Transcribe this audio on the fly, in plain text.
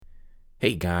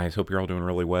Hey guys, hope you're all doing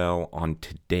really well. On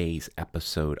today's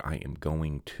episode, I am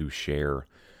going to share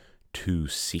 2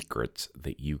 secrets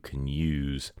that you can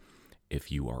use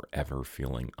if you are ever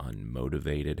feeling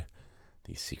unmotivated.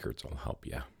 These secrets will help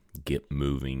you get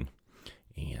moving,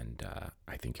 and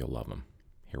I think you'll love them.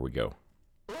 Here we go.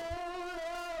 The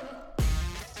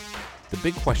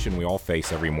big question we all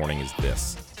face every morning is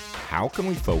this: how can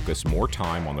we focus more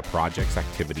time on the projects,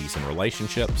 activities, and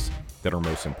relationships that are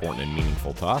most important and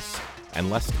meaningful to us, and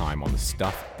less time on the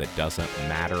stuff that doesn't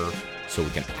matter, so we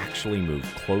can actually move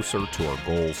closer to our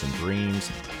goals and dreams?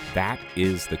 That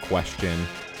is the question,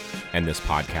 and this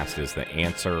podcast is the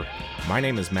answer. My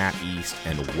name is Matt East,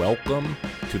 and welcome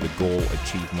to the Goal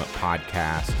Achievement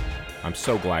Podcast. I'm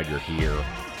so glad you're here.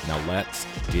 Now let's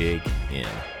dig in.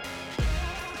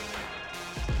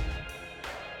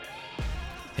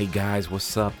 Hey guys,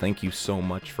 what's up? Thank you so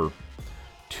much for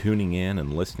tuning in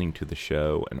and listening to the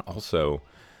show. And also,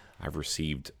 I've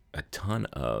received a ton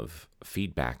of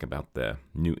feedback about the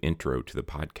new intro to the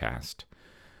podcast.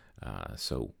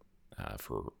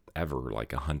 Forever,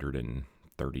 like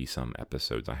 130 some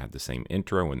episodes, I had the same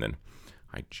intro, and then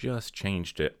I just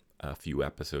changed it a few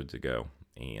episodes ago,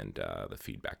 and the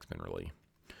feedback's been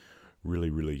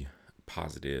really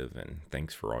positive, and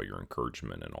thanks for all your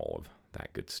encouragement and all of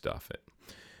that good stuff. It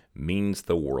means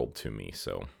the world to me,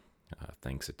 so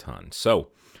thanks a ton. So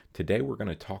today we're going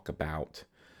to talk about,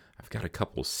 I've got a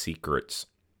couple secrets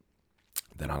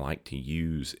that I like to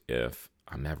use if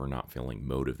I'm ever not feeling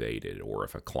motivated, or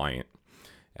if a client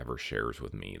ever shares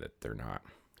with me that they're not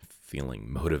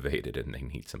feeling motivated and they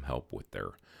need some help with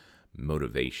their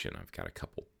motivation. I've got a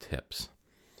couple tips,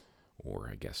 or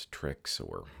I guess tricks,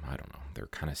 or I don't know. They're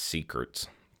kind of secrets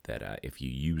that if you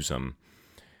use them,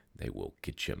 they will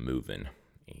get you moving,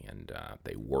 and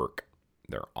they work.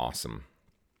 They're awesome.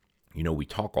 You know, we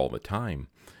talk all the time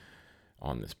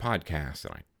on this podcast,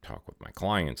 and I talk with my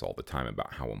clients all the time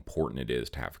about how important it is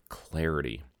to have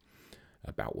clarity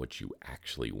about what you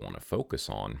actually want to focus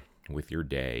on with your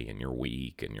day and your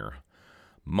week and your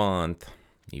month,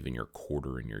 even your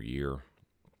quarter and your year.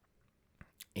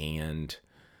 And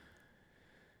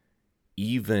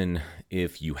even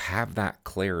if you have that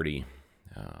clarity,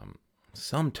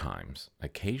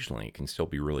 occasionally, it can still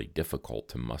be really difficult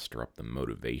to muster up the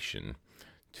motivation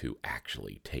to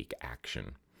actually take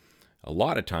action. A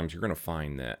lot of times you're going to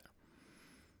find that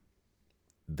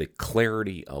the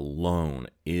clarity alone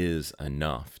is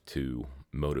enough to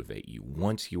motivate you.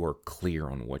 Once you are clear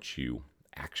on what you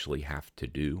actually have to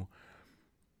do,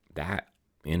 that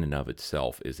in and of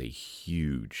itself is a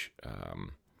huge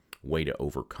way to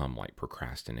overcome like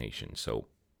procrastination. So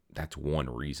that's one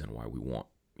reason why we want,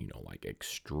 like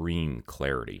extreme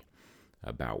clarity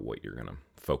about what you're going to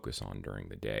focus on during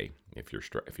the day. If you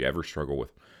ever struggle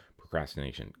with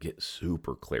procrastination, get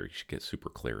super clear. You should get super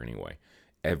clear anyway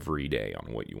every day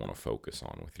on what you want to focus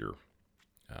on with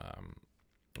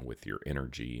your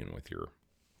energy and with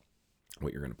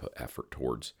what you're going to put effort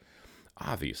towards.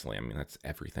 Obviously, I mean, that's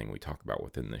everything we talk about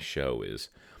within this show. Is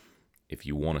if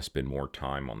you want to spend more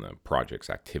time on the projects,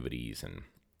 activities, and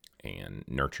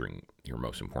nurturing your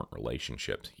most important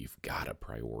relationships, you've got to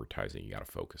prioritize it. You got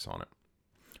to focus on it.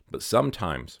 But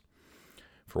sometimes,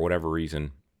 for whatever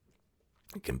reason,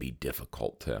 it can be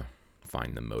difficult to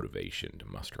find the motivation, to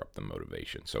muster up the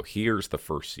motivation. So here's the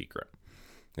first secret.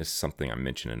 This is something I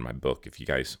mentioned in my book. If you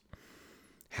guys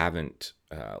haven't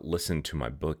listened to my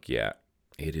book yet,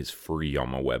 it is free on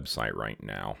my website right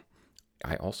now.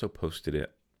 I also posted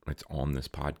it. It's on this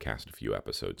podcast a few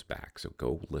episodes back, so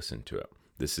go listen to it.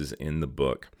 This is in the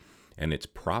book, and it's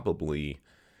probably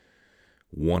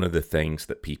one of the things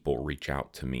that people reach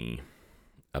out to me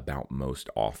about most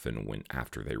often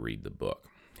after they read the book.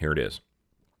 Here it is.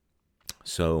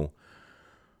 So,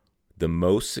 the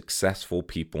most successful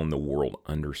people in the world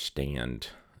understand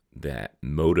that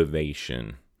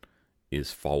motivation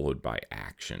is followed by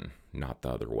action, not the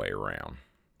other way around.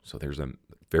 So there's a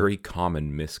very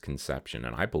common misconception,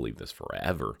 and I believe this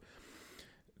forever,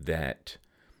 that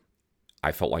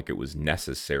I felt like it was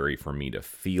necessary for me to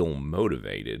feel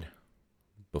motivated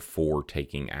before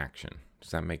taking action.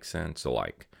 Does that make sense? So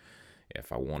like,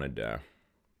 if I wanted to,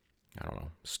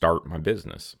 start my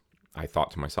business, I thought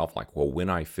to myself like, well, when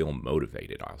I feel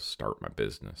motivated, I'll start my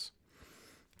business.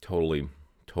 Totally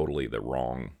the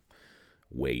wrong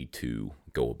way to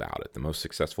go about it. The most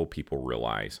successful people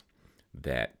realize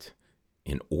that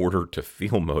in order to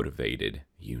feel motivated,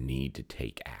 you need to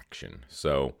take action.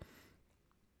 So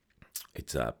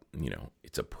it's a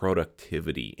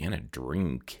productivity and a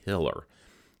dream killer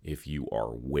if you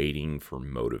are waiting for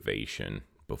motivation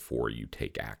before you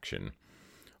take action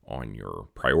on your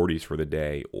priorities for the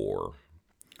day, or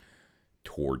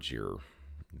towards your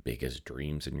biggest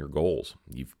dreams and your goals.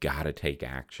 You've got to take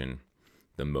action.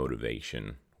 The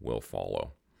motivation will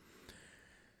follow.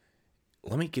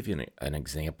 Let me give you an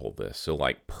example of this. So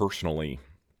like personally,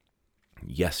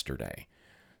 yesterday,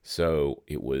 so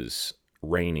it was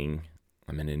raining.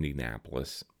 I'm in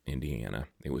Indianapolis, Indiana.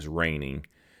 It was raining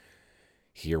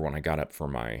here when I got up for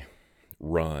my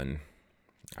run.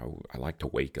 I like to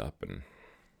wake up, and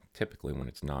typically when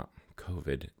it's not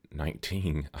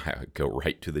COVID-19, I go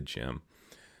right to the gym.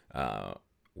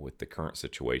 With the current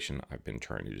situation, I've been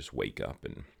trying to just wake up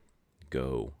and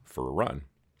go for a run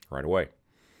right away.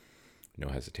 No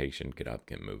hesitation, get up,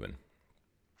 get moving.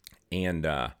 And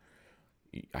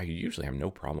I usually have no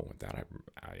problem with that.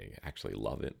 I actually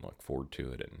love it and look forward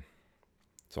to it, and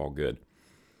it's all good.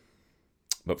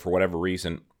 But for whatever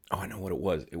reason, I know what it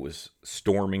was. It was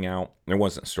storming out. It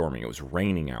wasn't storming. It was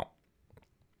raining out.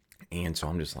 And so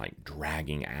I'm just like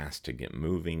dragging ass to get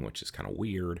moving, which is kind of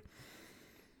weird.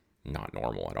 Not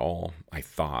normal at all. I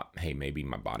thought, hey, maybe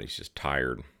my body's just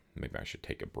tired. Maybe I should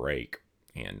take a break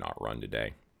and not run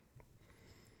today.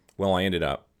 Well, I ended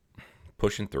up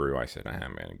pushing through. I said,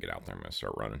 I'm going to get out there. I'm going to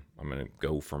start running. I'm going to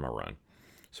go for my run.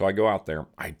 So I go out there.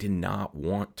 I did not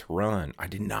want to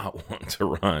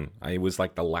run. It was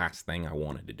like the last thing I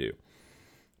wanted to do.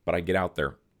 But I get out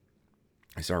there.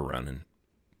 I start running.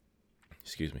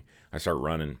 I start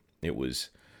running. It was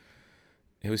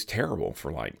terrible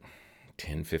for like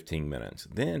 10, 15 minutes.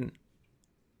 Then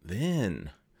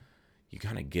you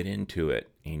kind of get into it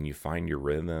and you find your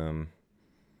rhythm.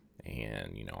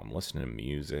 And, I'm listening to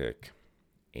music,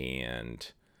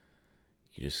 and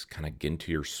you just kind of get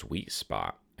into your sweet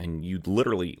spot. And you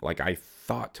literally, like, I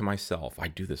thought to myself, I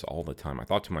do this all the time. I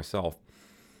thought to myself,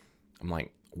 I'm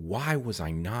like, why was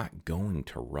I not going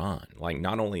to run? Like,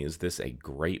 not only is this a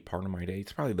great part of my day,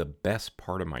 it's probably the best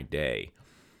part of my day.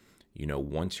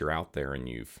 Once you're out there and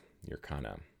you're kind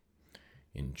of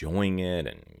enjoying it,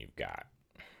 and you've got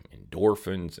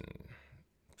endorphins and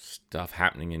stuff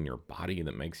happening in your body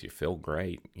that makes you feel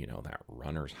great, that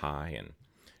runner's high, and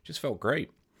just felt great.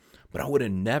 But I would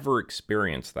have never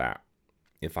experienced that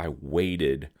if I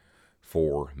waited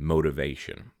for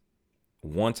motivation.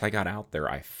 Once I got out there,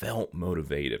 I felt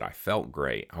motivated. I felt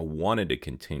great. I wanted to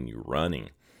continue running.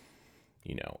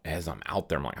 As I'm out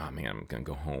there, I'm like, oh man, I'm going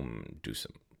to go home and do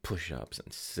some push-ups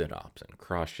and sit-ups and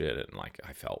crush it. And like,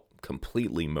 I felt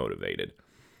completely motivated.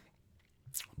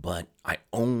 But I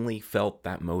only felt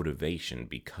that motivation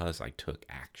because I took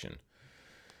action.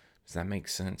 Does that make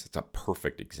sense? It's a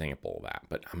perfect example of that.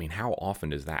 But I mean, how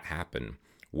often does that happen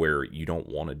where you don't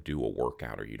want to do a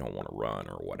workout, or you don't want to run,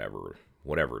 or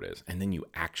whatever it is, and then you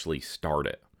actually start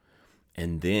it?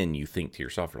 And then you think to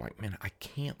yourself, you're like, man, I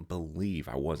can't believe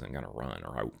I wasn't going to run,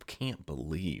 or I can't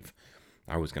believe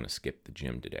I was going to skip the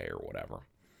gym today, or whatever.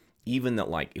 Even that,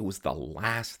 like, it was the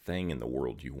last thing in the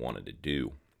world you wanted to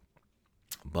do.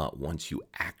 But once you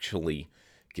actually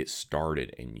get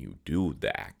started and you do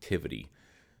the activity,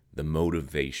 the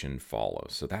motivation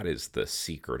follows. So that is the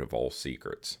secret of all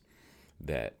secrets,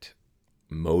 that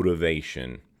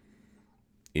motivation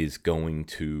is going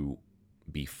to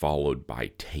be followed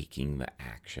by taking the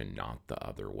action, not the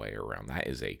other way around. That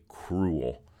is a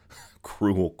cruel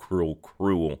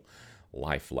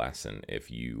life lesson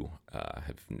if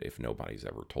if nobody's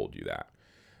ever told you that.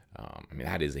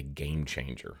 That is a game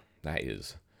changer. That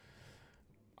is,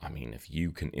 if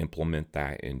you can implement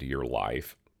that into your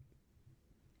life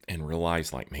and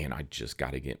realize, like, man, I just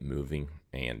got to get moving,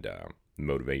 and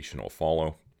motivation will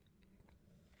follow.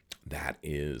 That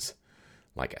is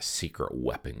like a secret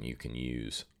weapon you can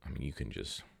use. You can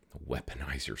just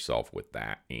weaponize yourself with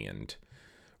that and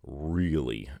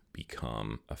really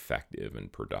become effective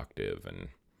and productive,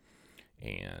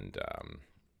 and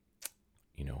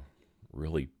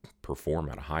really perform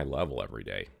at a high level every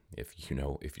day.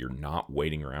 If you're not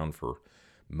waiting around for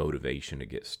motivation to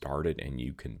get started, and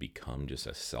you can become just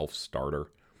a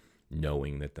self-starter,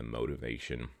 knowing that the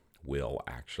motivation will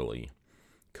actually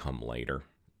come later.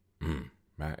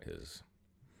 That is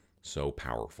so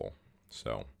powerful.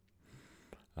 So,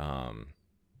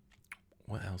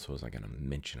 what else was I going to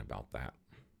mention about that?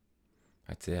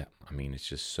 That's it. It's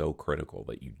just so critical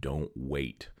that you don't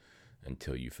wait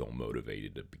until you feel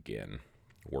motivated to begin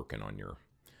working on your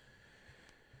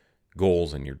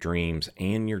goals and your dreams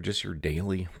and your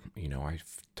daily, I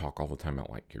talk all the time about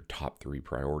like your top 3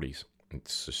 priorities.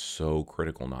 It's just so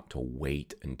critical not to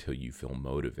wait until you feel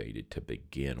motivated to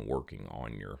begin working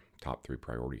on your top 3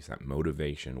 priorities. That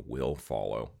motivation will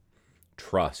follow.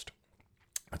 Trust.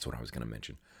 That's what I was going to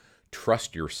mention.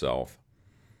 Trust yourself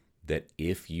that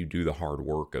if you do the hard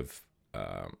work of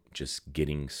just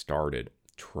getting started,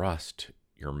 trust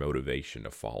your motivation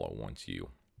to follow once you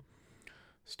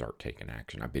start taking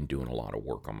action. I've been doing a lot of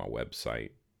work on my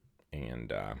website,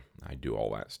 and I do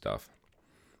all that stuff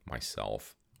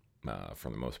myself for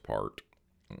the most part.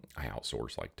 I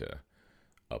outsource like to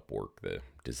Upwork the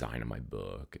design of my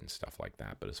book and stuff like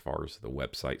that. But as far as the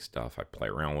website stuff, I play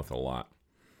around with a lot,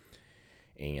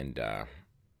 and I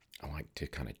like to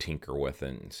kind of tinker with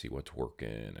it and see what's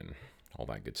working and all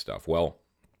that good stuff. Well,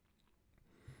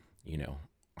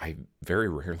 I very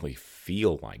rarely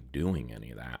feel like doing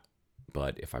any of that.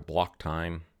 But if I block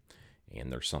time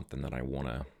and there's something that I want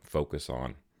to focus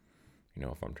on,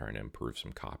 if I'm trying to improve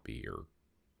some copy or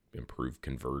improve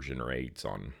conversion rates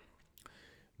on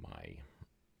my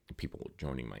people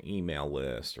joining my email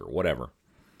list or whatever,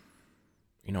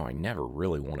 I never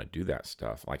really want to do that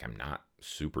stuff. Like, I'm not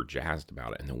super jazzed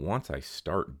about it. And then once I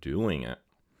start doing it,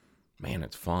 man,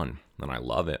 it's fun and I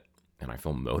love it and I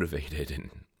feel motivated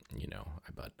and,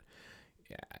 but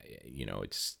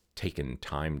it's taken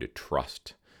time to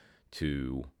trust,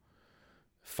 to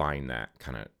find that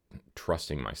kind of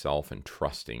trusting myself and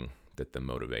trusting that the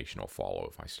motivation will follow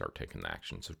if I start taking the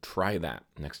action. So try that.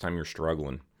 Next time you're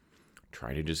struggling,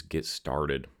 try to just get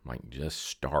started. Like, just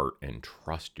start and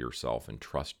trust yourself and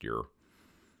trust your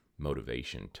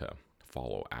motivation to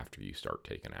follow after you start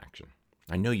taking action.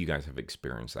 I know you guys have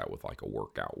experienced that with like a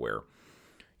workout where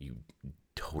you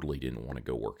totally didn't want to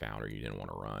go work out or you didn't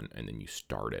want to run, and then you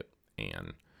start it,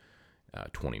 and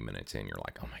 20 minutes in, you're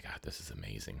like, oh my God, this is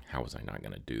amazing. How was I not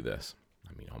going to do this?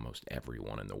 I mean, almost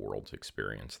everyone in the world's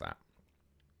experienced that.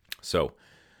 So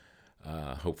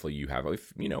hopefully you have.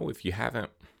 If you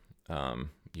haven't,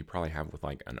 you probably have with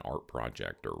like an art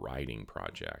project or writing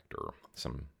project or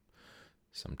some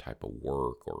type of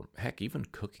work, or heck, even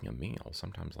cooking a meal.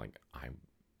 Sometimes like I'm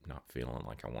not feeling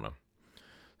like I want to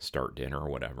start dinner or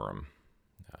whatever. I'm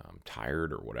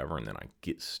tired or whatever, and then I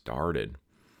get started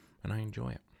and I enjoy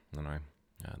it. And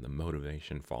the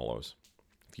motivation follows.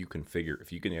 If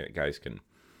you guys can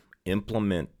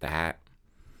implement that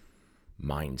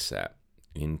mindset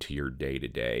into your day to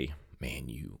day, man,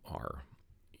 you're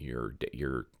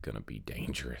going to be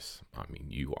dangerous. I mean,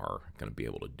 you are going to be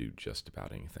able to do just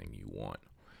about anything you want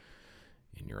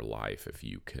in your life if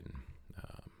you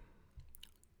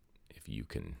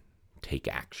can take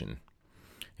action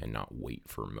and not wait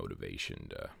for motivation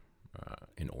to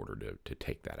in order to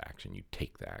take that action. You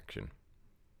take the action,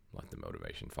 let the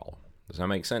motivation follow. Does that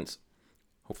make sense?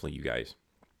 Hopefully you guys,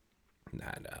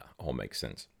 that all makes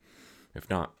sense. If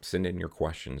not, send in your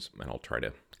questions and I'll try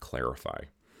to clarify.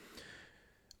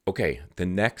 Okay, the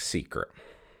next secret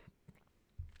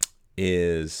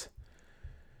is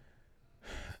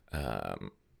a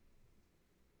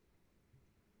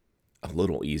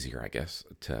little easier, I guess.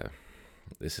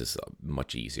 This is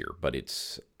much easier, but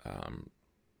it's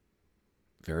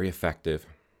very effective.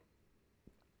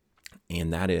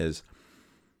 And that is,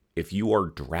 if you are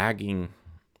dragging,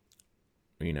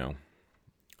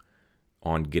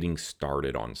 on getting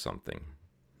started on something,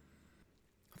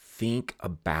 think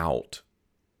about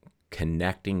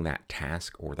connecting that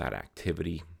task or that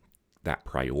activity, that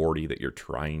priority that you're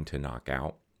trying to knock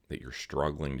out, that you're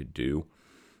struggling to do,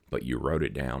 but you wrote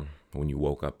it down when you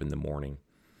woke up in the morning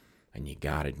and you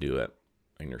got to do it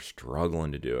and you're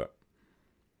struggling to do it.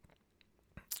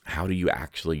 How do you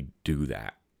actually do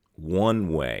that?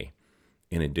 One way,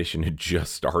 in addition to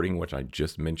just starting, which I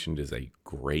just mentioned is a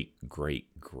great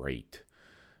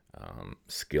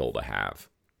skill to have.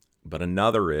 But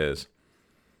another is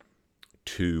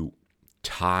to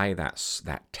tie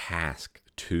that task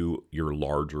to your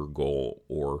larger goal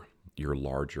or your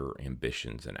larger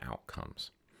ambitions and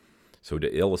outcomes. So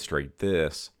to illustrate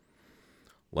this,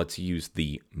 let's use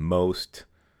the most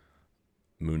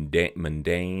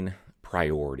mundane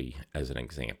priority as an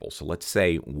example. So let's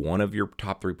say one of your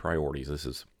top 3 priorities, this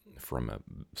is from a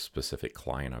specific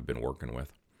client I've been working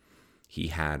with. He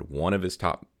had one of his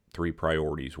top 3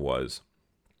 priorities was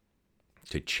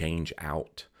to change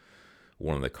out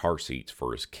one of the car seats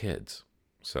for his kids.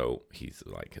 So he's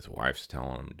like, his wife's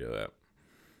telling him to do it.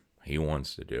 He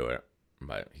wants to do it,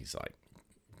 but he's like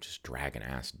just dragging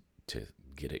ass to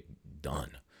get it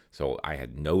done. So I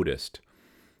had noticed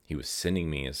he was sending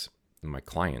me as my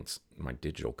clients, my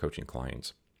digital coaching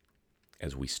clients,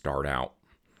 as we start out,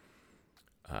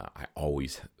 I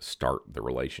always start the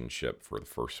relationship for the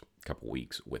first couple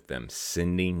weeks with them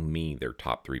sending me their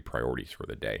top 3 priorities for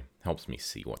the day. Helps me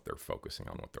see what they're focusing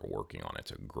on, what they're working on.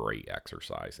 It's a great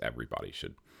exercise. Everybody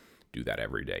should do that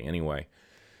every day anyway.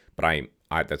 But I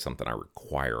that's something I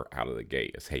require out of the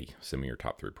gate is, hey, send me your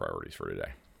top 3 priorities for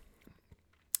today.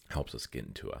 Helps us get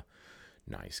into a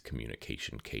nice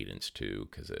communication cadence too,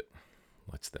 because it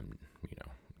lets them,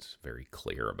 It's very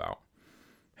clear about,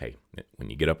 hey,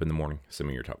 when you get up in the morning, send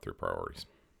me your top 3 priorities.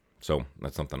 So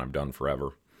that's something I've done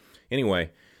forever. Anyway,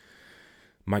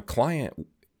 my client,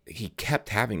 he kept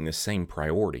having this same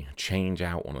priority, change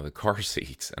out one of the car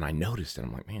seats. And I noticed it.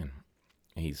 I'm like, man,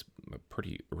 he's a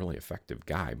really effective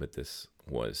guy, but this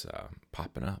was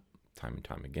popping up time and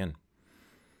time again.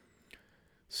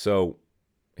 So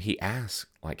he asked,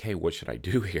 like, hey, what should I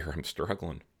do here? I'm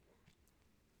struggling.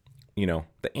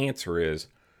 The answer is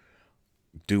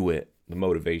do it. The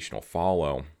motivation will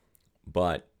follow.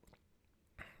 But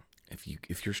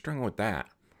if you're struggling with that,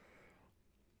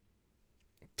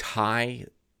 tie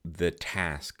the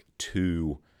task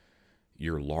to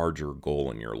your larger goal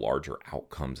and your larger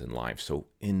outcomes in life. So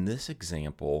in this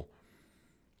example,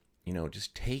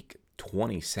 just take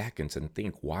 20 seconds and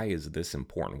think, why is this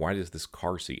important? Why does this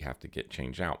car seat have to get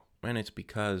changed out? And it's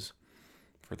because,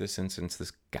 for this instance,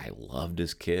 this guy loved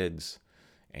his kids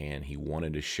and he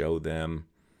wanted to show them,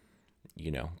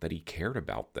 that he cared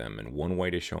about them. And one way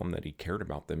to show them that he cared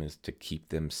about them is to keep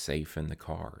them safe in the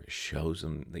car. It shows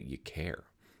them that you care.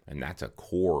 And that's a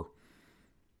core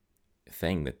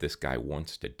thing that this guy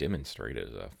wants to demonstrate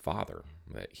as a father,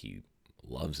 that he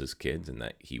loves his kids and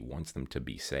that he wants them to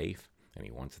be safe and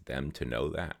he wants them to know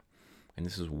that. And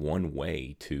this is one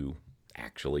way to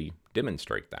actually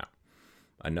demonstrate that.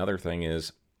 Another thing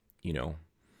is,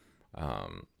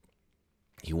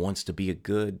 he wants to be a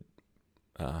good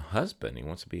husband. He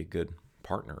wants to be a good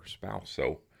partner or spouse.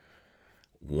 So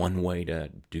one way to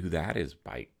do that is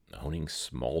by owning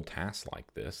small tasks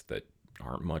like this that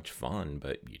aren't much fun,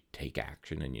 but you take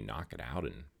action and you knock it out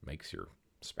and makes your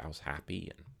spouse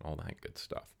happy and all that good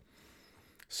stuff.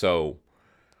 So,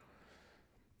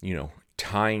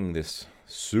 tying this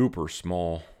super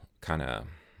small kind of,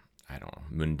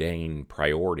 mundane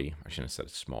priority. I shouldn't have said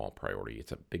small priority.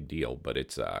 It's a big deal, but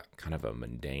it's a kind of a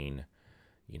mundane,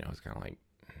 it's kind of like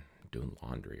doing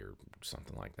laundry or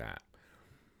something like that.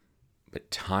 But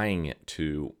tying it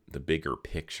to the bigger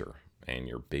picture and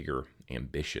your bigger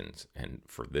ambitions. And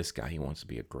for this guy, he wants to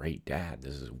be a great dad.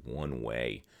 This is one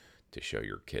way to show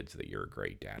your kids that you're a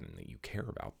great dad and that you care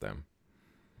about them.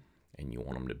 And you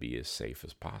want them to be as safe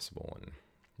as possible. And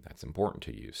that's important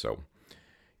to you. So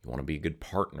you want to be a good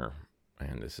partner.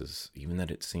 And this is, even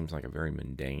that it seems like a very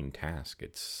mundane task,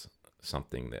 it's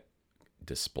something that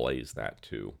displays that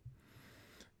to,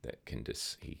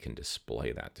 he can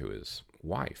display that to his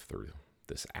wife through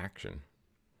this action.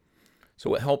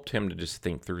 So it helped him to just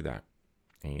think through that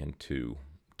and to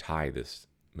tie this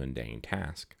mundane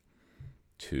task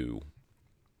to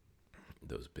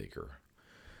those bigger,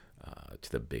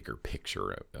 to the bigger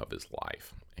picture of his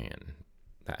life. And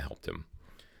that helped him.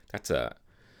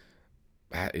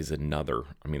 That is another,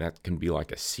 that can be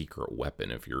like a secret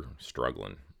weapon if you're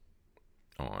struggling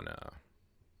on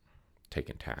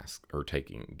taking tasks or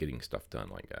getting stuff done,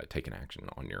 like taking action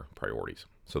on your priorities.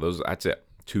 So that's it.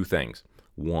 2 things.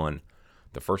 One,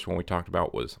 the first one we talked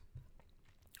about was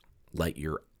let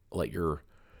your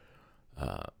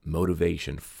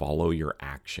motivation follow your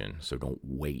action. So don't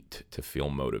wait to feel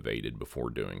motivated before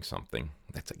doing something.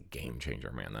 That's a game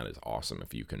changer, man. That is awesome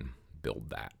if you can build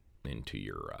that into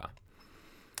your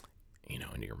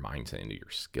into your mindset, into your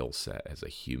skill set as a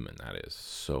human. That is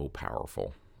so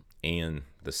powerful. And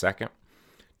the second,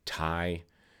 tie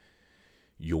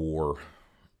your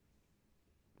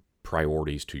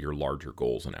priorities to your larger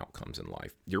goals and outcomes in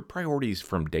life. Your priorities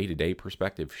from day-to-day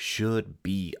perspective should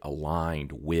be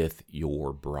aligned with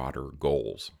your broader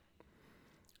goals.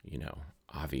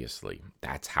 Obviously,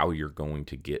 that's how you're going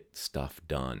to get stuff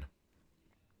done.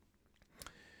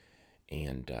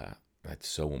 And that's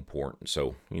so important.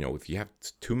 So, if you have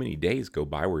too many days go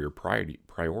by where your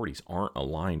priorities aren't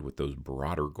aligned with those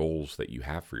broader goals that you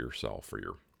have for yourself, for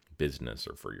your business,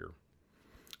 or for your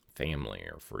family,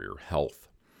 or for your health,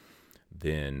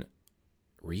 then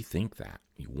rethink that.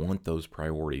 You want those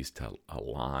priorities to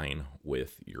align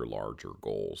with your larger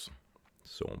goals.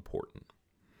 So important.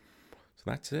 So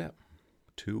that's it.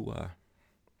 Two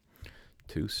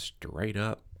straight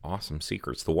up awesome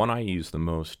secrets. The one I use the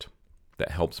most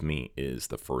that helps me is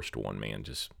the first one, man.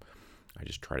 I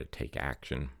just try to take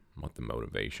action, let the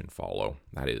motivation follow.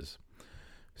 That is,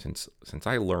 since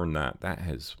I learned that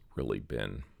has really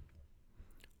been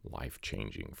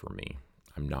life-changing for me.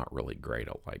 I'm not really great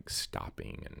at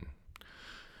stopping and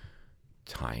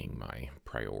tying my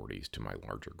priorities to my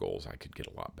larger goals. I could get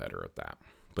a lot better at that.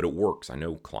 But it works. I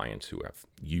know clients who have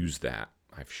used that.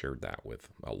 I've shared that with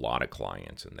a lot of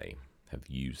clients, and they have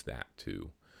used that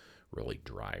to really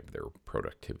drive their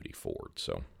productivity forward.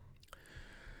 So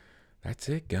that's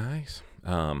it, guys.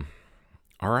 All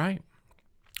right.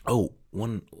 Oh,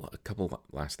 a couple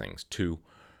last things too.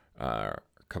 A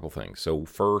couple things. So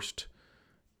first,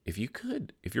 if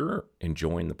you're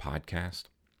enjoying the podcast,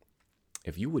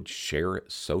 if you would share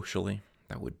it socially,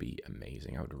 that would be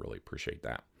amazing. I would really appreciate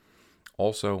that.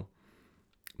 Also,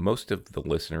 most of the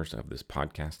listeners of this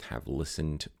podcast have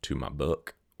listened to my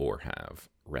book or have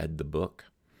read the book,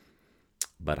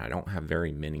 but I don't have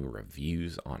very many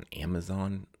reviews on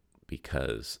Amazon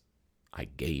because I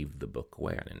gave the book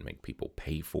away. I didn't make people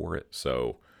pay for it.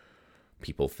 So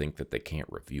people think that they can't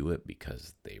review it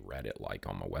because they read it like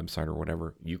on my website or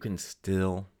whatever. You can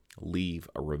still leave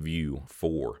a review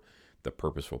for the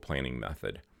Purposeful Planning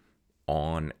Method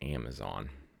on Amazon.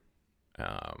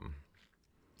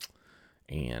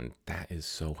 And that is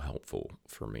so helpful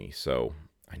for me. So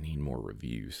I need more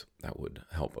reviews. That would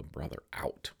help a brother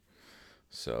out.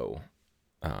 So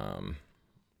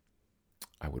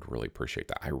I would really appreciate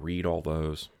that. I read all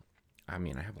those. I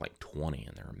mean, I have like 20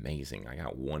 and they're amazing. I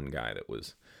got one guy that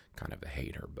was kind of a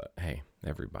hater, but hey,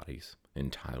 everybody's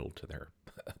entitled to their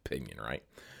opinion, right?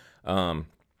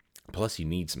 Plus, you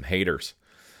need some haters.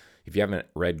 If you haven't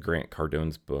read Grant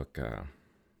Cardone's book,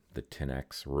 The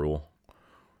 10X Rule,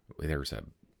 there's a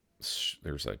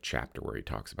chapter where he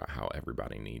talks about how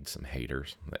everybody needs some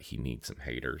haters, that he needs some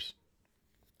haters.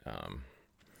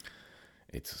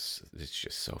 It's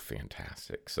just so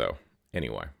fantastic. So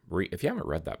anyway, if you haven't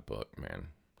read that book, man,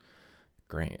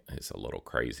 Grant is a little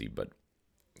crazy, but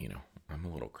you know, I'm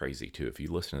a little crazy too. If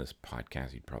you listen to this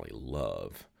podcast, you'd probably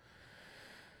love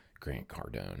Grant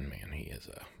Cardone. Man, he is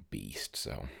a beast.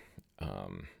 So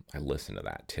I listen to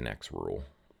that 10X Rule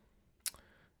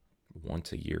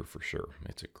once a year for sure.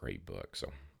 It's a great book.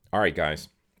 So, all right, guys,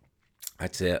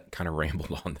 that's it. Kind of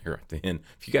rambled on there at the end.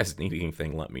 If you guys need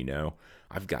anything, let me know.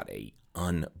 I've got a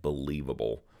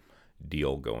unbelievable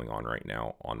deal going on right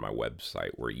now on my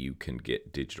website where you can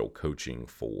get digital coaching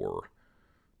for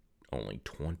only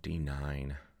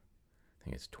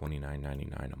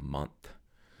 $29.99 a month.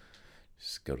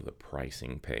 Just go to the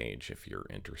pricing page if you're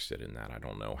interested in that. I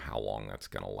don't know how long that's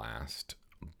going to last,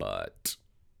 but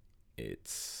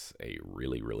it's a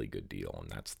really, really good deal. And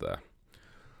that's the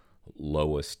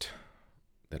lowest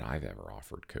that I've ever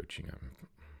offered coaching. I'm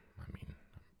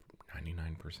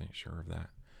 99% sure of that.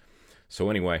 So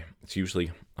anyway, it's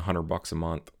usually $100 a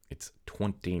month. It's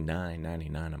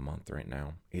 $29.99 a month right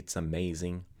now. It's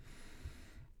amazing.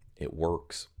 It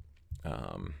works.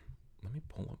 Let me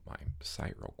pull up my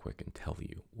site real quick and tell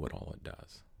you what all it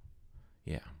does.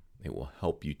 Yeah, it will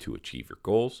help you to achieve your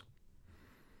goals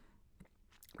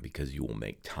because you will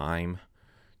make time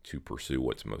to pursue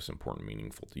what's most important and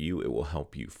meaningful to you. It will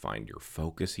help you find your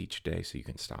focus each day so you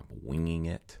can stop winging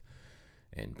it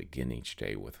and begin each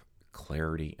day with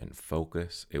clarity and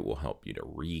focus. It will help you to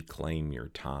reclaim your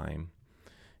time.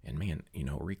 And man,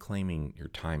 reclaiming your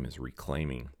time is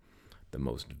reclaiming the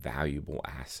most valuable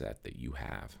asset that you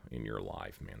have in your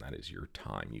life, man. That is your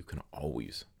time. You can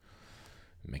always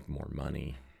make more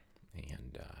money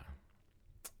and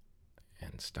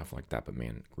stuff like that. But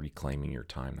man, reclaiming your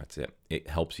time, that's it. It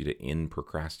helps you to end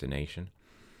procrastination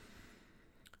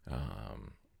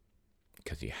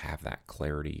because you have that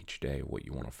clarity each day, what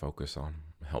you want to focus on.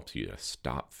 It helps you to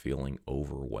stop feeling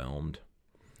overwhelmed.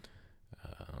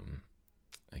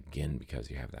 Again, because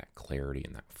you have that clarity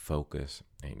and that focus,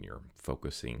 and you're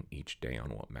focusing each day on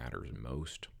what matters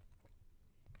most.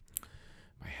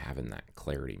 By having that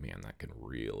clarity, man, that can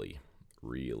really,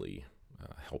 really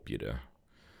help you to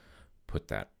put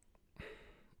that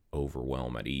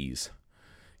overwhelm at ease.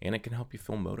 And it can help you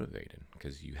feel motivated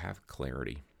because you have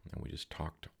clarity. And we just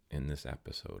talked in this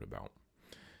episode about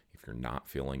if you're not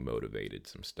feeling motivated,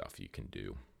 some stuff you can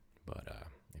do. But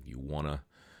if you want to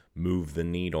move the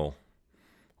needle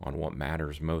on what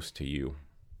matters most to you,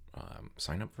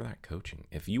 sign up for that coaching.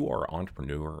 If you are an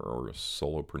entrepreneur or a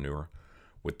solopreneur,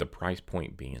 with the price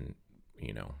point being,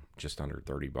 just under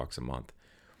 $30 a month,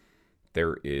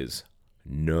 there is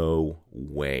no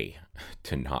way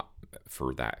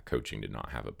for that coaching to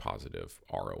not have a positive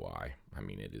ROI.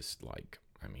 It is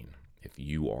if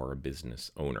you are a business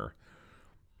owner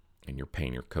and you're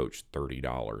paying your coach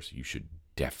 $30, you should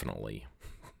definitely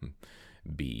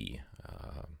be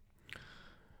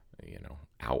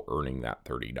out earning that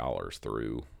 $30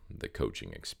 through the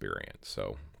coaching experience.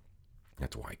 So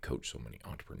that's why I coach so many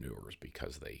entrepreneurs,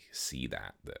 because they see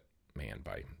that man,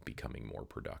 by becoming more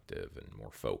productive and more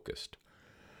focused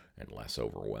and less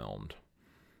overwhelmed,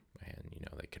 and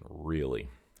they can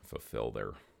really fulfill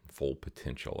their full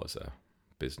potential as a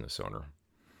business owner.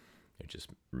 It just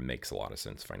makes a lot of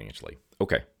sense financially.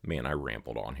 Okay, man, I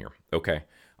rambled on here. Okay,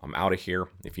 I'm out of here.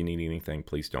 If you need anything,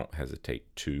 please don't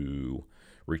hesitate to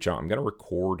reach out. I'm going to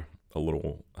record a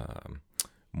little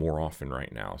more often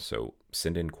right now. So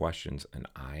send in questions and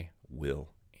I will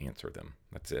answer them.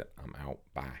 That's it. I'm out.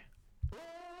 Bye.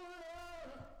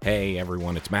 Hey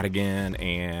everyone, it's Matt again,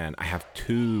 and I have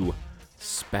 2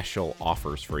 special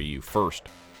offers for you. First,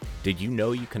 did you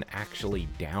know you can actually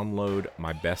download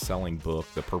my best-selling book,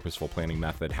 The Purposeful Planning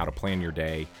Method, How to Plan Your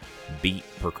Day, Beat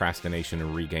Procrastination,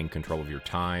 and Regain Control of Your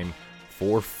Time,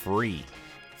 for free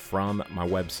from my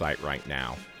website right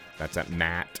now? That's at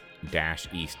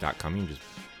matt-east.com. You can just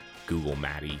Google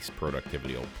Matt East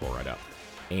Productivity, it'll pull right up.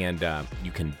 And you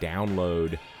can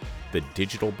download the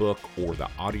digital book or the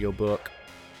audio book,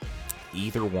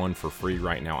 either one, for free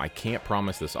right now. I can't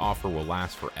promise this offer will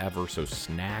last forever, so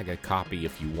snag a copy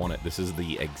if you want it. This is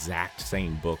the exact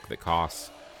same book that costs,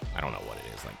 I don't know what it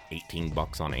is, like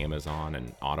 $18 on Amazon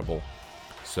and Audible.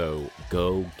 So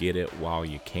go get it while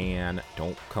you can.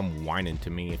 Don't come whining to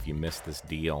me if you missed this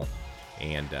deal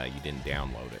and you didn't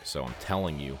download it. So I'm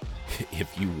telling you,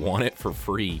 if you want it for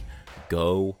free,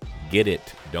 go get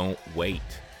it. Don't wait,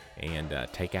 and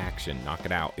take action. Knock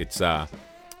it out. It's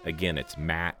again, it's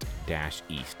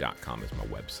matt-east.com is my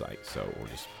website. So, or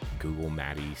just Google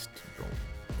Matt East, or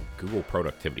Google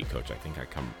Productivity Coach. I think I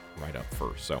come right up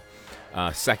first. So,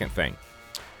 second thing,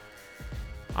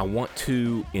 I want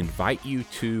to invite you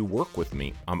to work with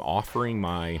me. I'm offering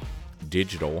my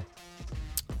digital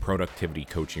productivity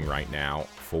coaching right now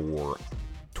for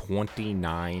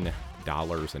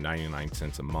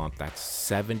 $29.99 a month. That's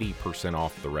 70%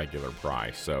 off the regular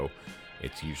price. So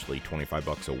it's usually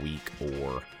 $25 a week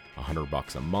or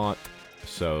 $100 a month.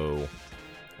 So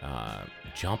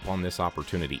jump on this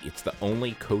opportunity. It's the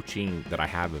only coaching that I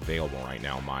have available right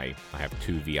now. I have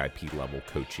 2 VIP level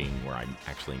coaching where I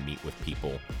actually meet with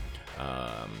people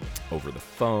over the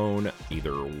phone,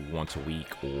 either once a week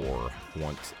or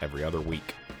once every other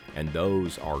week. And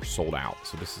those are sold out.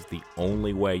 So this is the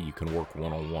only way you can work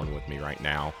one-on-one with me right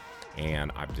now.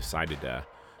 And I've decided to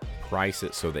price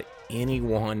it so that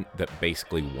anyone that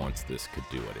basically wants this could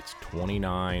do it. It's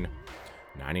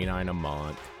 $29.99 a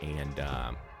month, and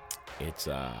it's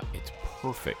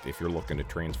perfect if you're looking to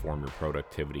transform your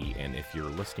productivity. And if you're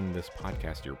listening to this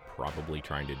podcast, you're probably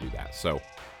trying to do that. So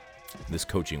this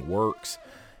coaching works.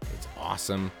 It's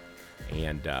awesome.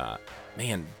 And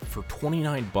man, for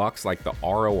 $29, like, the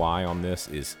ROI on this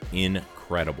is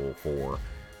incredible for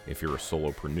if you're a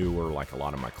solopreneur, like a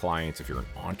lot of my clients, if you're an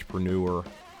entrepreneur,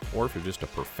 or if you're just a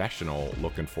professional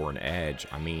looking for an edge.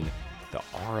 I mean, the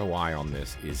ROI on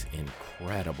this is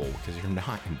incredible because you're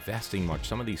not investing much.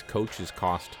 Some of these coaches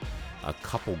cost a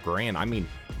couple grand. I mean,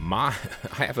 I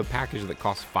have a package that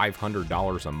costs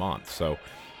 $500 a month. So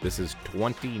this is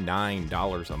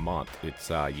 $29 a month. It's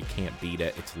you can't beat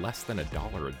it. It's less than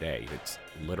 $1 a day. It's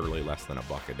literally less than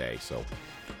 $1 a day. So,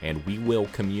 and we will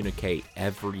communicate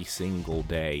every single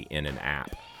day in an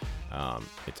app.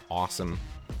 It's awesome.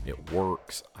 It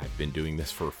works. I've been doing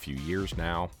this for a few years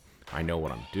now. I know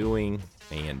what I'm doing,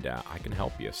 and I can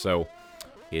help you. So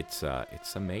it's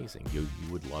amazing. You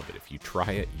would love it. If you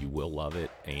try it, you will love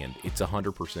it. And it's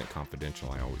 100%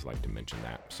 confidential. I always like to mention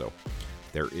that. So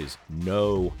there is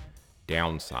no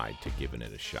downside to giving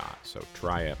it a shot. So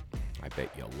try it. I bet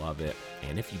you'll love it.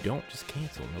 And if you don't, just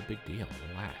cancel. No big deal.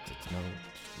 Relax.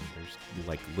 There's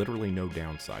like literally no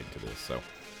downside to this. So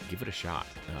give it a shot.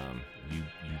 You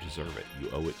deserve it. You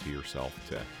owe it to yourself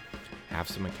to have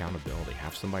some accountability,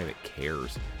 have somebody that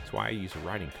cares. That's why I use a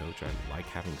writing coach. I like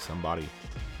having somebody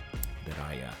that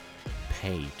I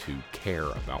pay to care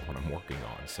about what I'm working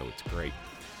on. So it's great.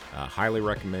 Highly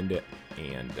recommend it,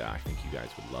 and I think you guys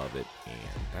would love it.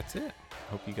 And that's it.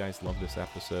 Hope you guys love this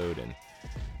episode, and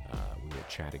we will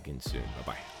chat again soon.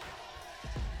 Bye-bye.